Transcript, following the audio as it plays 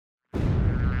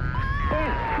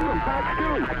Good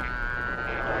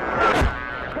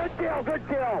kill, good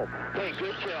kill. Hey,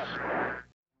 good kill.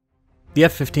 The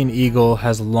F-15 Eagle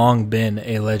has long been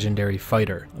a legendary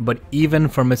fighter, but even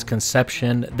from its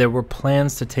conception, there were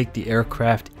plans to take the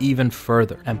aircraft even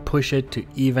further and push it to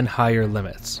even higher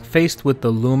limits. Faced with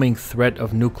the looming threat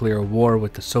of nuclear war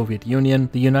with the Soviet Union,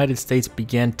 the United States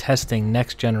began testing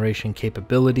next-generation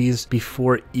capabilities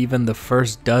before even the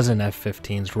first dozen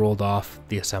F-15s rolled off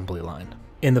the assembly line.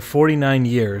 In the 49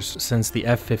 years since the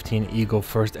F-15 Eagle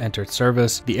first entered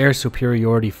service, the air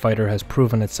superiority fighter has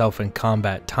proven itself in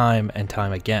combat time and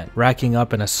time again, racking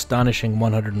up an astonishing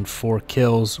 104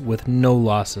 kills with no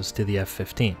losses to the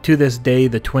F-15. To this day,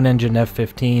 the twin-engine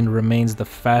F-15 remains the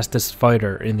fastest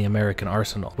fighter in the American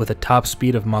arsenal. With a top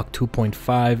speed of Mach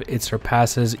 2.5, it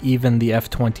surpasses even the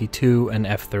F-22 and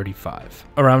F-35.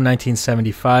 Around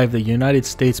 1975, the United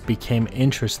States became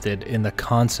interested in the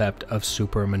concept of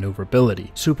supermaneuverability.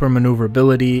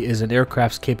 Supermaneuverability is an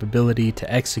aircraft's capability to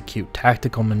execute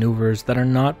tactical maneuvers that are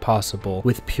not possible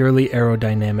with purely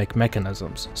aerodynamic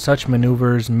mechanisms. Such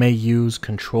maneuvers may use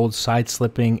controlled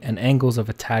side-slipping and angles of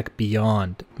attack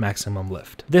beyond maximum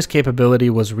lift. This capability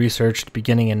was researched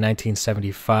beginning in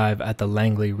 1975 at the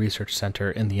Langley Research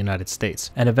Center in the United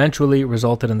States, and eventually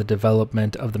resulted in the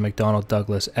development of the McDonnell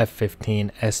Douglas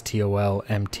F-15 STOL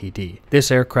MTD.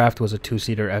 This aircraft was a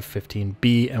two-seater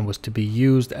F-15B and was to be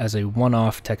used as a one-off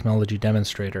technology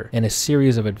demonstrator in a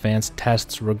series of advanced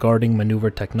tests regarding maneuver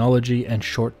technology and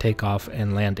short takeoff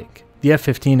and landing. The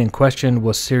F-15 in question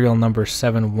was serial number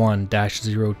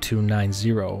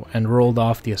 71-0290 and rolled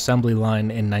off the assembly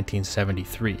line in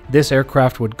 1973. This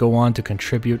aircraft would go on to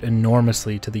contribute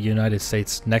enormously to the United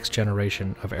States' next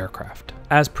generation of aircraft.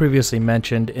 As previously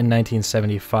mentioned, in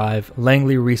 1975,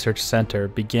 Langley Research Center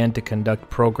began to conduct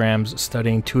programs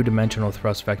studying two-dimensional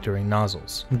thrust vectoring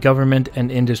nozzles. Government and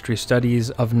industry studies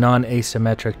of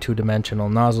non-asymmetric two-dimensional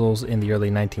nozzles in the early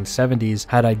 1970s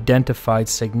had identified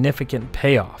significant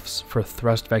payoffs for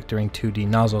thrust vectoring 2D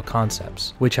nozzle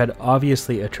concepts, which had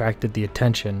obviously attracted the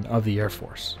attention of the Air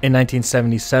Force. In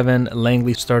 1977,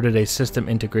 Langley started a system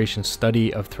integration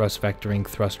study of thrust vectoring,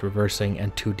 thrust reversing,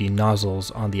 and 2D nozzles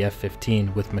on the F-15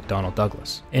 with McDonnell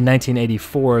Douglas. In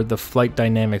 1984, the Flight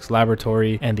Dynamics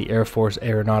Laboratory and the Air Force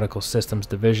Aeronautical Systems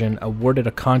Division awarded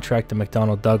a contract to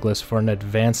McDonnell Douglas for an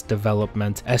advanced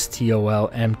development STOL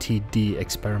MTD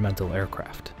experimental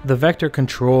aircraft. The vector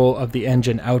control of the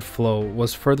engine outflow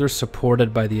was further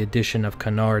supported by the addition of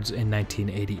canards in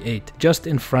 1988, just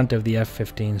in front of the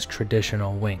F-15's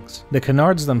traditional wings. The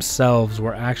canards themselves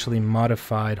were actually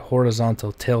modified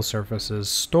horizontal tail surfaces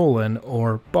stolen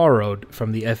or borrowed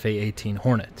from the F-18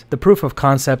 Hornet. The proof of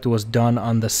concept was done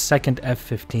on the second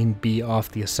F-15B off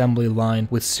the assembly line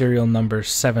with serial number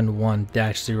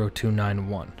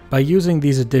 71-0291. By using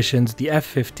these additions, the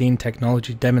F-15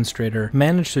 technology demonstrator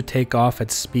managed to take off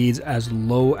at speeds as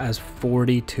low as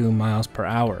 42 miles per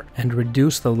hour and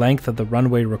reduce the length of the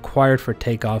runway required for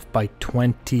takeoff by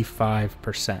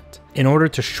 25%. In order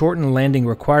to shorten landing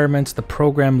requirements, the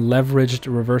program leveraged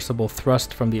reversible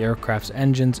thrust from the aircraft's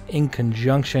engines in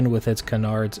conjunction with its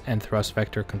canards and thrust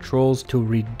vector controls to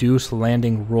reduce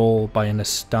landing roll by an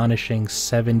astonishing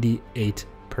 78%.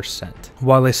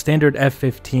 While a standard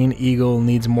F-15 Eagle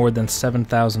needs more than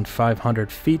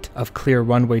 7,500 feet of clear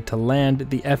runway to land,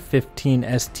 the F-15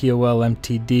 STOL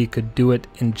MTD could do it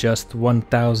in just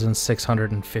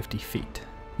 1,650 feet.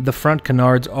 The front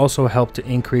canards also help to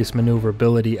increase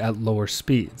maneuverability at lower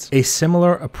speeds. A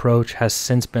similar approach has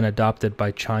since been adopted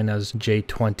by China's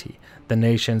J-20, the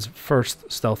nation's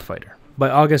first stealth fighter. By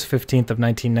August 15th of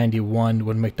 1991,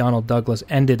 when McDonnell Douglas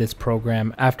ended its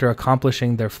program after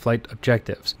accomplishing their flight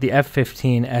objectives, the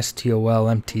F-15 STOL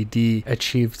MTD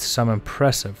achieved some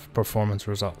impressive performance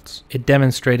results. It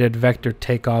demonstrated vector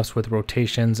takeoffs with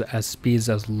rotations at speeds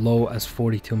as low as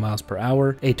 42 miles per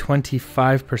hour, a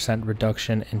 25%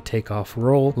 reduction in takeoff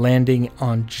roll, landing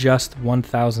on just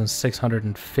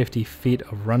 1,650 feet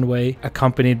of runway,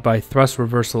 accompanied by thrust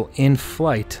reversal in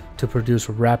flight to produce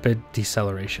rapid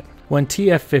deceleration. When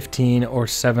TF-15 or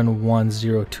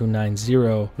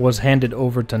 710290 was handed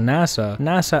over to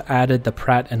NASA added the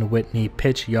Pratt & Whitney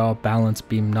pitch-yaw balance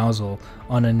beam nozzle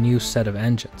on a new set of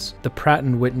engines, the Pratt &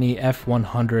 Whitney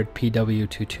F100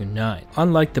 PW229.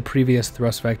 Unlike the previous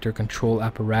thrust vector control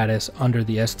apparatus under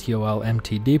the STOL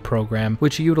MTD program,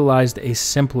 which utilized a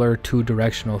simpler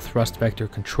two-directional thrust vector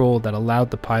control that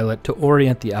allowed the pilot to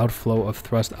orient the outflow of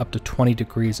thrust up to 20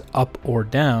 degrees up or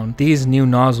down, these new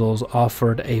nozzles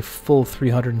offered a full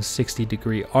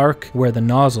 360-degree arc where the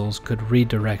nozzles could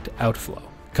redirect outflow.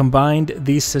 Combined,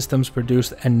 these systems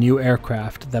produced a new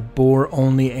aircraft that bore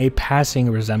only a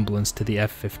passing resemblance to the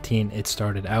F-15 it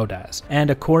started out as, and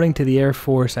according to the Air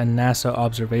Force and NASA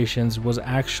observations, was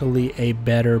actually a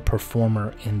better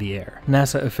performer in the air.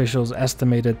 NASA officials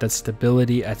estimated that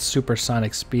stability at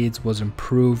supersonic speeds was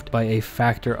improved by a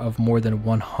factor of more than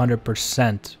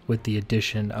 100% with the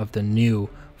addition of the new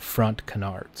front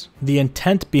canards. The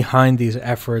intent behind these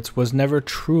efforts was never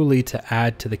truly to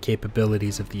add to the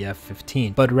capabilities of the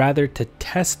F-15, but rather to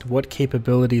test what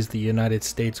capabilities the United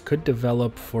States could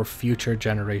develop for future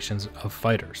generations of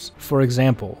fighters. For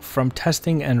example, from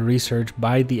testing and research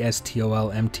by the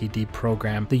STOL MTD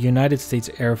program, the United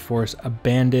States Air Force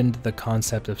abandoned the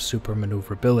concept of super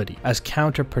maneuverability as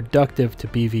counterproductive to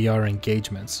BVR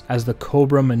engagements, as the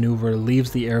Cobra maneuver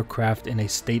leaves the aircraft in a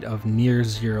state of near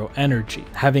zero energy,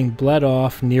 having bled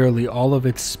off nearly all of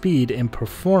its speed in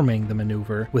performing the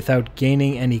maneuver without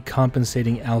gaining any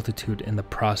compensating altitude in the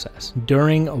process.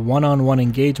 During one-on-one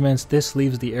engagements, this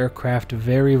leaves the aircraft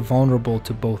very vulnerable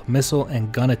to both missile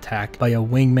and gun attack by a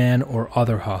wingman or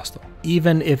other hostile,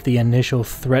 even if the initial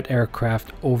threat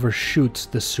aircraft overshoots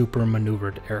the super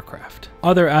maneuvered aircraft.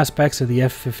 Other aspects of the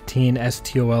F-15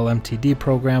 STOL MTD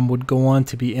program would go on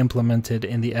to be implemented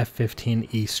in the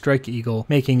F-15E Strike Eagle,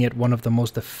 making it one of the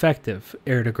most effective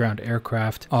air-to-ground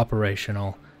aircraft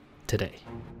operational today.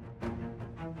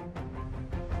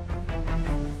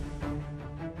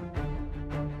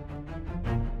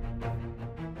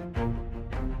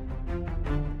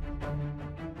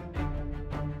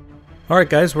 Alright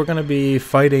guys, we're going to be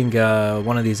fighting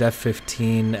one of these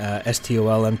F-15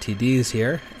 STOL MTDs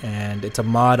here, and it's a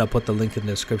mod. I'll put the link in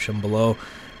the description below.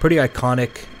 Pretty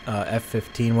iconic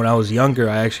F-15. When I was younger,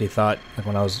 I actually thought, like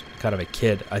when I was kind of a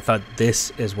kid, I thought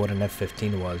this is what an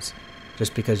F-15 was,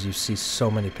 just because you see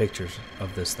so many pictures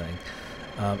of this thing.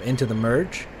 Into the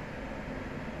merge,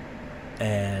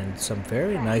 and some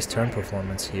very nice turn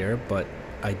performance here, but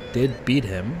I did beat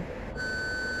him.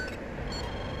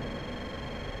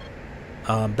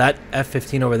 That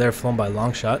F-15 over there flown by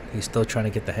Longshot. He's still trying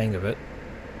to get the hang of it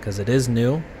because it is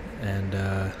new,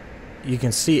 and you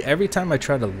can see every time I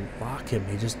try to lock him,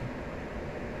 he's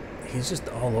just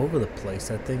all over the place.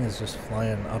 That thing is just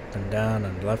flying up and down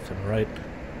and left and right.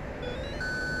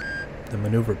 The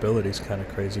maneuverability is kind of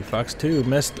crazy. Fox 2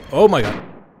 missed. Oh my god.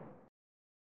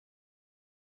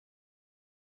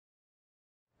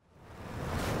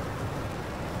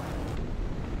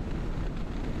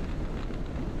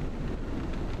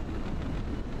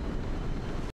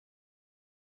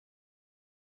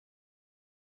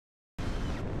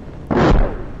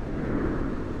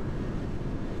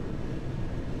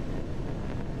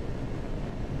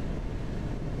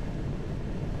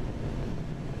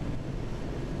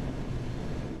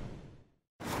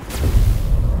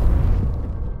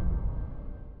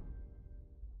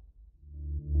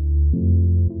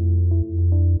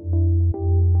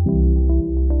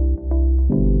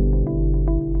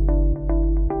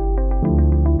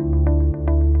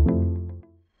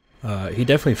 He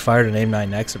definitely fired an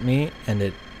AIM-9X at me, and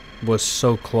it was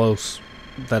so close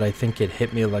that I think it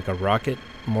hit me like a rocket,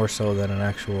 more so than an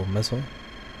actual missile.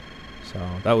 So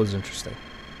that was interesting.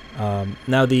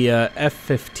 Now the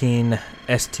F-15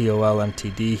 STOL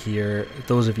MTD here,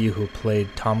 those of you who played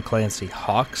Tom Clancy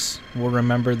Hawks will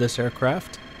remember this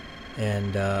aircraft.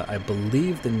 And I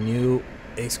believe the new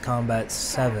Ace Combat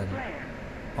 7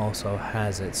 also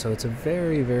has it. So it's a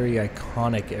very, very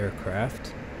iconic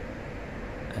aircraft.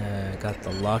 Got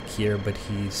the lock here, but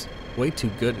he's way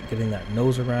too good at getting that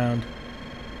nose around.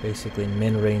 Basically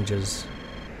min ranges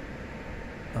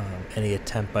any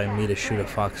attempt by me to shoot a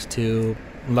Fox 2.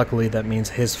 Luckily that means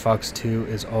his Fox 2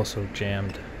 is also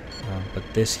jammed, but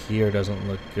this here doesn't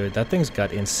look good. That thing's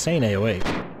got insane AOA.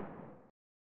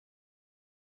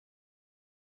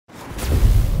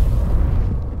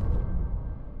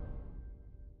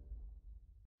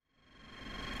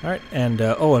 Alright, and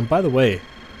oh, and by the way,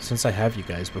 since I have you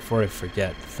guys, before I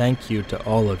forget, thank you to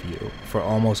all of you for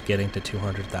almost getting to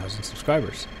 200,000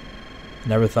 subscribers.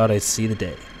 Never thought I'd see the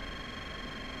day.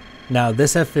 Now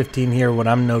this F-15 here, what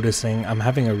I'm noticing, I'm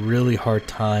having a really hard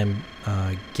time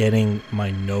getting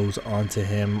my nose onto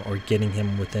him or getting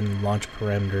him within launch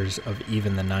parameters of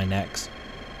even the 9X.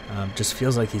 Just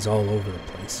feels like he's all over the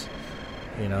place.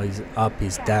 You know, he's up,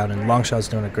 he's down, and Longshot's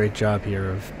doing a great job here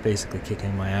of basically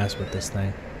kicking my ass with this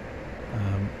thing.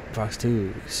 Fox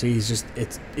 2, see, he's just,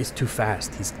 it's too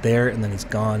fast. He's there and then he's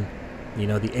gone. You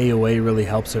know, the AOA really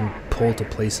helps him pull to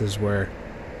places where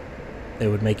it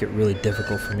would make it really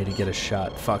difficult for me to get a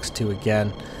shot. Fox 2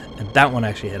 again, and that one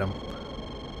actually hit him.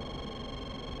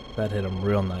 That hit him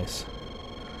real nice.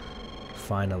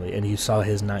 finally. And you saw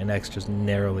his 9X just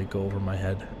narrowly go over my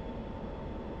head.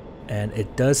 And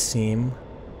it does seem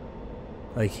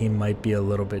like he might be a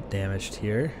little bit damaged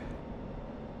here.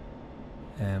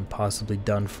 And possibly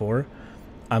done for.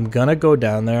 I'm gonna go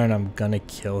down there and I'm gonna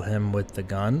kill him with the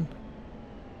gun.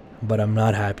 But I'm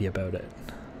not happy about it.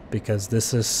 Because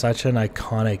this is such an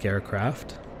iconic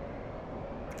aircraft.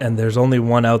 And there's only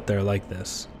one out there like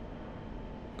this.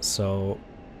 So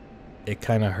it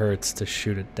kind of hurts to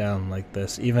shoot it down like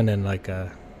this. Even in like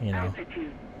a, you know,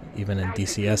 even in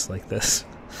DCS like this.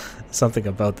 Something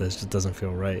about this just doesn't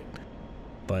feel right.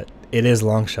 But it is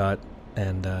long shot,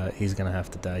 and he's gonna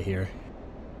have to die here.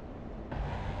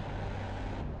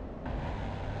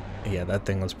 Yeah, that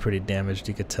thing was pretty damaged.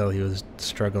 You could tell he was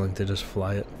struggling to just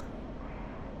fly it.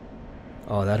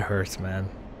 Oh, that hurts, man.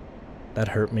 That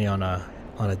hurt me on a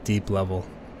deep level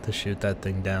to shoot that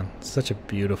thing down. It's such a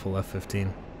beautiful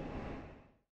F-15.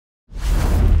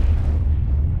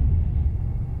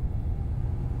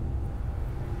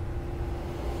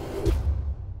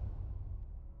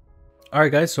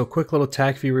 Alright guys, so quick little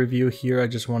TAC view review here. I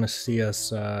just want to see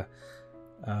us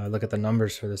look at the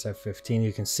numbers for this F-15.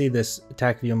 You can see this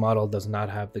TAC view model does not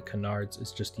have the canards.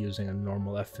 It's just using a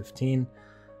normal F-15.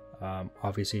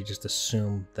 Obviously, you just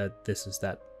assume that this is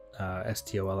that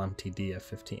STOL MTD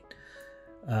F-15.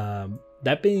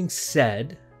 That being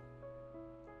said,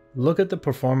 look at the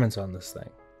performance on this thing.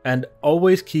 And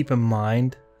always keep in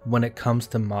mind, when it comes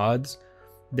to mods,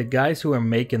 the guys who are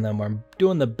making them are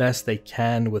doing the best they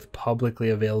can with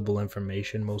publicly available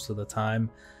information most of the time,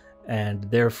 and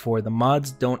therefore the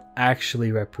mods don't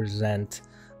actually represent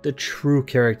the true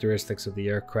characteristics of the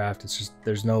aircraft. It's just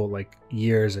there's no like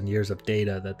years and years of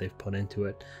data that they've put into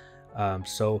it,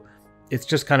 so it's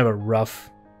just kind of a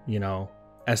rough, you know,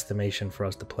 estimation for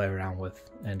us to play around with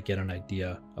and get an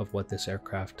idea of what this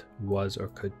aircraft was or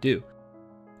could do.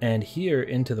 And here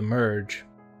into the merge,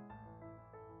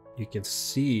 you can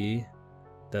see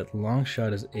that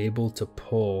Longshot is able to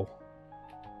pull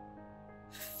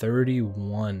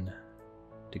 31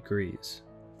 degrees,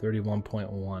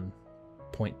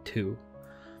 31.1.2.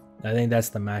 I think that's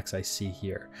the max I see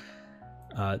here.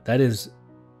 That is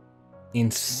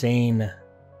insane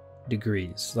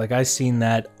degrees. Like, I've seen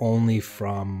that only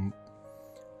from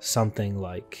something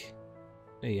like,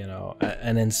 you know,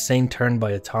 an insane turn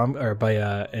by a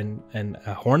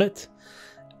Hornet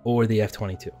or the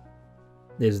F-22.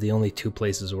 These are the only two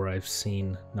places where I've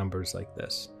seen numbers like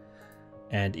this.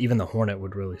 And even the Hornet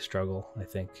would really struggle, I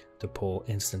think, to pull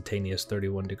instantaneous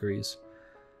 31 degrees.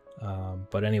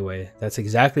 But anyway, that's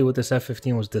exactly what this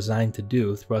F-15 was designed to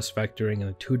do, thrust vectoring in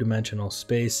a two-dimensional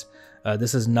space.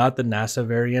 This is not the NASA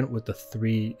variant with the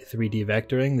 3D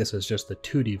vectoring. This is just the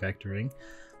 2D vectoring.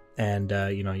 And,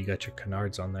 you know, you got your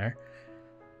canards on there.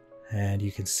 And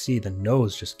you can see the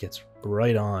nose just gets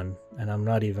right on. And I'm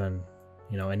not even,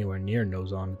 you know, anywhere near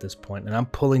nose on at this point. And I'm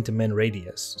pulling to min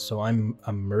radius. So I'm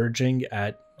merging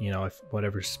at, you know,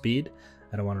 whatever speed.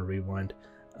 I don't want to rewind.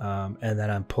 And then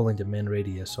I'm pulling to min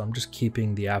radius. So I'm just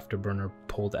keeping the afterburner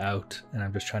pulled out. And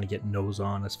I'm just trying to get nose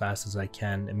on as fast as I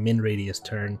can. A min radius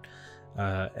turn.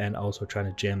 And also trying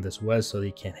to jam this Wes so that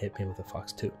he can't hit me with a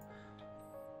Fox 2.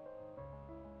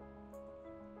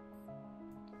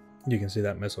 You can see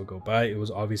that missile go by. It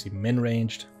was obviously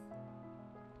min-ranged.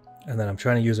 And then I'm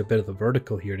trying to use a bit of the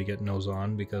vertical here to get nose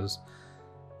on because...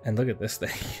 And look at this thing.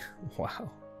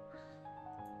 Wow.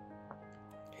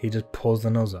 He just pulls the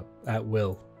nose up at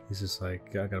will. He's just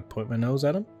like, I gotta point my nose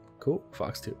at him. Cool.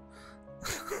 Fox 2.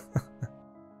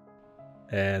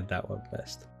 And that one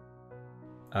missed.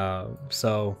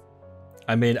 So,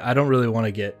 I mean, I don't really want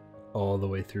to get all the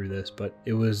way through this, but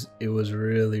it was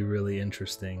really, really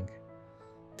interesting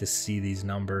to see these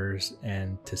numbers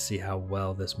and to see how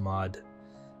well this mod,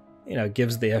 you know,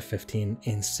 gives the F-15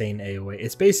 insane AOA.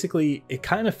 It's basically, it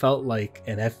kind of felt like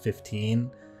an F-15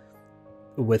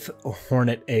 with a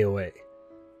Hornet AOA,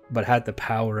 but had the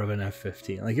power of an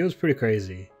F-15. Like, it was pretty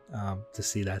crazy to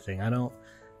see that thing. I don't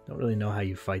really know how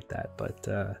you fight that, but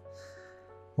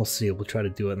we'll see. We'll try to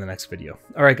do it in the next video.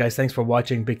 All right, guys, thanks for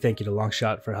watching. Big thank you to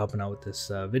Longshot for helping out with this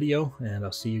video, and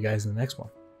I'll see you guys in the next one.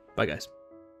 Bye, guys.